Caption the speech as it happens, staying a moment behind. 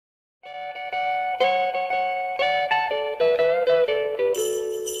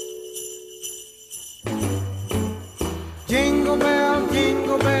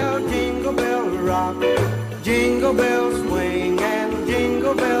Jingle bells swing and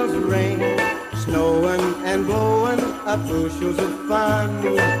jingle bells ring, snowing and blowing up bushels of fun.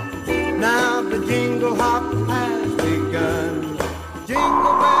 Now the jingle hop has begun. Jingle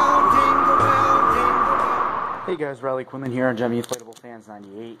bell, jingle bell, jingle bell. Hey guys, Riley Quinlan here on Gemmy Inflatable Fans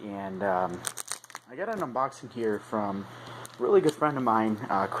 98, and I got an unboxing here from a really good friend of mine,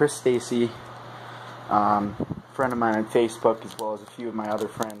 Chris Stacy, friend of mine on Facebook, as well as a few of my other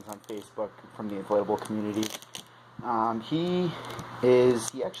friends on Facebook from the inflatable community. He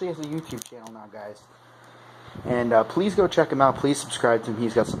actually has a YouTube channel now, guys, and please go check him out. Please subscribe to him.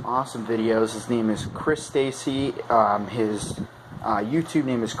 He's got some awesome videos. His name is Chris Stacy. His YouTube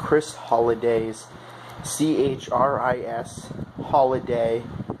name is Chris Holidays, CHRIS Holiday,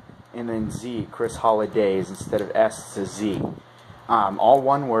 and then Z, Chris Holidays. Instead of S, it's a Z. All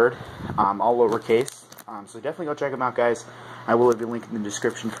one word, all lowercase. So definitely go check him out, guys. I will leave a link in the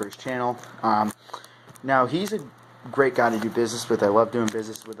description for his channel. Now, he's a great guy to do business with. I love doing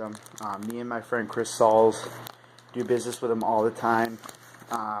business with him. Me and my friend Chris Sauls do business with him all the time.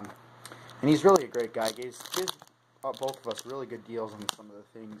 And he's really a great guy. He gives both of us really good deals on some of the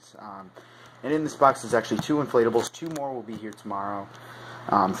things. And in this box is actually 2 inflatables. 2 more will be here tomorrow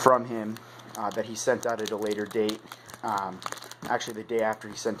from him that he sent out at a later date. Actually, the day after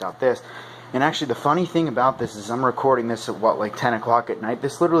he sent out this. And actually, the funny thing about this is I'm recording this at, what, like 10 o'clock at night?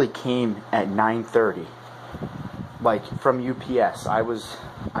 This literally came at 9:30, like, from UPS. I was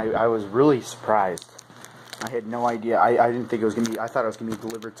really surprised. I had no idea. I didn't think it was going to be, I thought it was going to be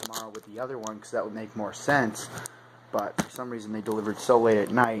delivered tomorrow with the other one, because that would make more sense. But for some reason, they delivered so late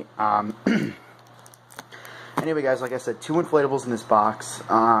at night. Anyway, guys, like I said, 2 inflatables in this box.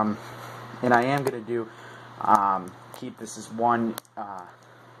 And I am going to do, keep this as one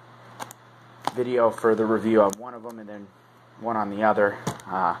video for the review on one of them and then one on the other.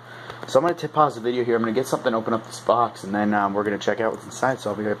 So I'm going to pause the video here. I'm going to get something, open up this box, and then we're going to check out what's inside.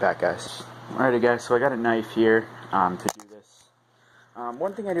 So I'll be right back, guys. Alrighty, guys, so I got a knife here to do this.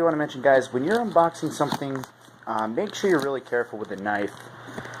 One thing I do want to mention, guys, when you're unboxing something, make sure you're really careful with the knife,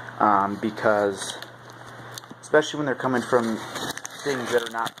 because especially when they're coming from things that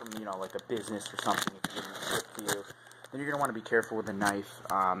are not from, you know, like a business or something, if you're getting a tip for you, then you're going to want to be careful with the knife,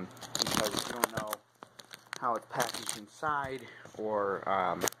 because you don't know how it's packaged inside, or,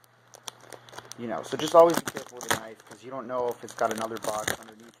 you know, so just always be careful with the knife, because you don't know if it's got another box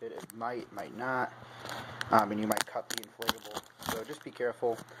underneath it. It might not, and you might cut the inflatable, so just be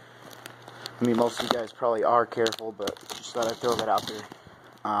careful. I mean, most of you guys probably are careful, but just thought I'd throw that out there.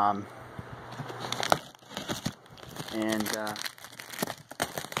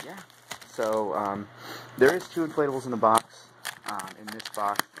 Yeah, so there is 2 inflatables in the box, in this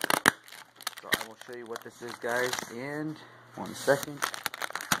box. So I will show you what this is, guys, in 1 second.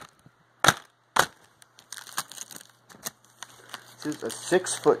 This is a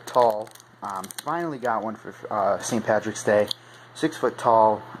 6-foot tall, finally got one for St. Patrick's Day, 6-foot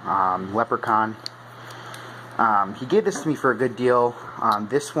tall Leprechaun. He gave this to me for a good deal,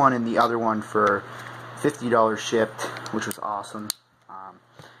 this one and the other one for $50 shipped, which was awesome.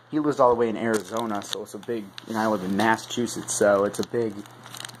 He lives all the way in Arizona, so it's a big, you know, I live in Massachusetts, so it's a big,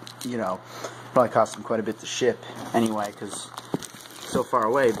 you know, probably cost him quite a bit to ship anyway, because it's so far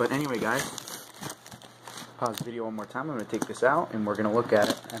away. But anyway, guys, pause the video one more time. I'm going to take this out, and we're going to look at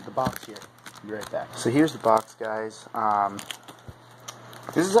it at the box here. Be right back. So here's the box, guys.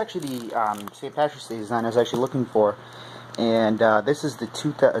 This is actually the St. Patrick's Day design I was actually looking for, and this is the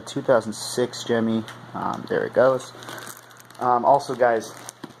 2006 Gemmy. There it goes. Also, guys,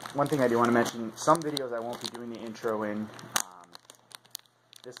 one thing I do want to mention, some videos I won't be doing the intro in.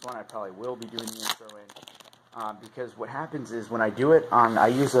 This one I probably will be doing the intro in, because what happens is when I do it I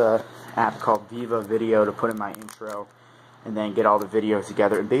use a app called Viva Video to put in my intro and then get all the videos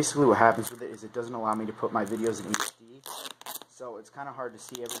together, and basically what happens with it is it doesn't allow me to put my videos in HD, so it's kind of hard to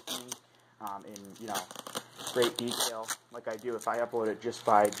see everything in, you know, great detail like I do if I upload it just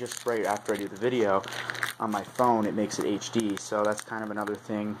right after I do the video on my phone. It makes it HD, so that's kind of another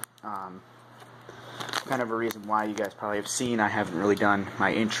thing, kind of a reason why you guys probably have seen I haven't really done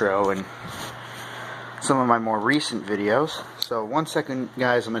my intro and some of my more recent videos. So 1 second,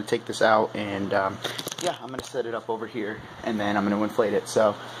 guys, I'm going to take this out, and yeah, I'm going to set it up over here, and then I'm going to inflate it.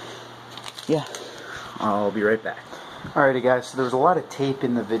 So yeah, I'll be right back. Alrighty, guys, so there was a lot of tape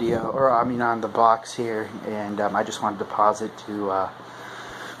in the video, or I mean on the box here, and I just wanted to pause it to,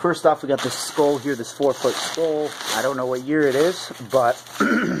 first off, we got this skull here, this 4-foot skull. I don't know what year it is, but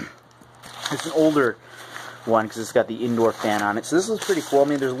it's an older one because it's got the indoor fan on it. So this is pretty cool. I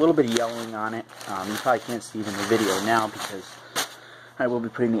mean, there's a little bit of yellowing on it. You probably can't see it in the video now because I will be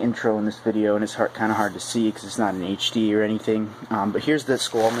putting the intro in this video, and it's kind of hard to see because it's not in HD or anything. But here's the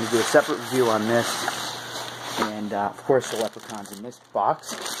skull. I'm going to do a separate review on this. And, of course, the Leprechaun's in this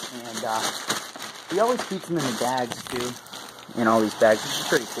box. And he always keeps them in the bags, too. In all these bags, which is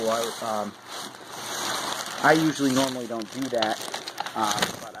pretty cool. I usually normally don't do that.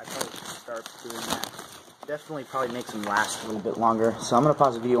 But I probably should start doing that. Definitely probably makes them last a little bit longer. So I'm going to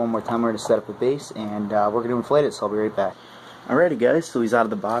pause the video one more time. We're going to set up the base, and we're going to inflate it, so I'll be right back. Alrighty guys, so he's out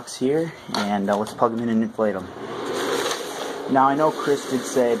of the box here, and let's plug him in and inflate him. Now I know Chris did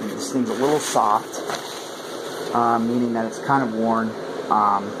say that this thing's a little soft, meaning that it's kind of worn,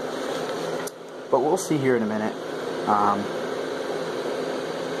 but we'll see here in a minute.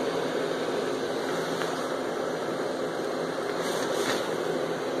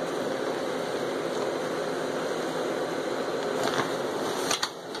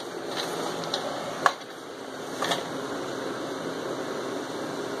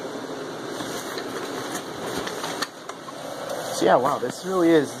 So yeah, wow, this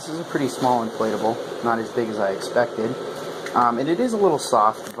is a pretty small inflatable, not as big as I expected. And it is a little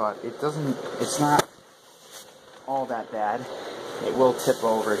soft, but it's not all that bad. It will tip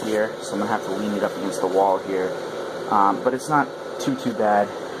over here, so I'm going to have to lean it up against the wall here. But it's not too bad.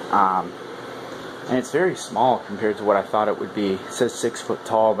 And it's very small compared to what I thought it would be. It says 6 foot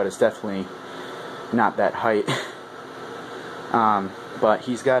tall, but it's definitely not that height. But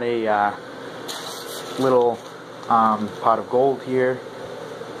he's got a little pot of gold here.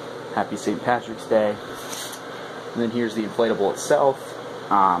 Happy St. Patrick's Day. And then here's the inflatable itself.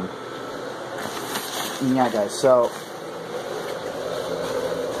 Yeah, guys. So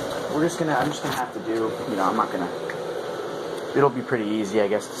I'm just gonna have to do. I'm not gonna. It'll be pretty easy, I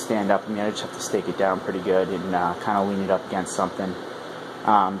guess, to stand up. I mean, I just have to stake it down pretty good and kind of lean it up against something.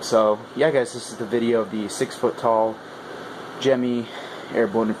 So yeah, guys, this is the video of the 6 foot tall Gemmy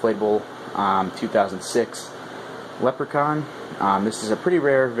Airblown Inflatable 2006. Leprechaun. This is a pretty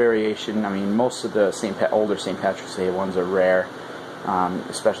rare variation. I mean, most of the older St. Patrick's Day ones are rare,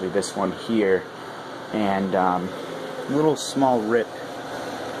 especially this one here. And a little small rip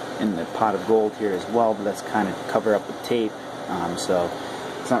in the pot of gold here as well, but that's kind of covered up with tape, so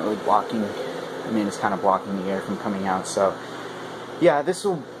it's not really blocking. I mean, it's kind of blocking the air from coming out. So yeah, this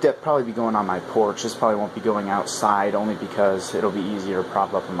will probably be going on my porch. This probably won't be going outside, only because it'll be easier to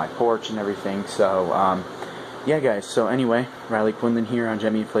prop up on my porch and everything. So yeah, guys, so anyway, Riley Quinlan here on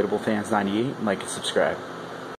Gemmy Inflatable Fans 98. Like and subscribe.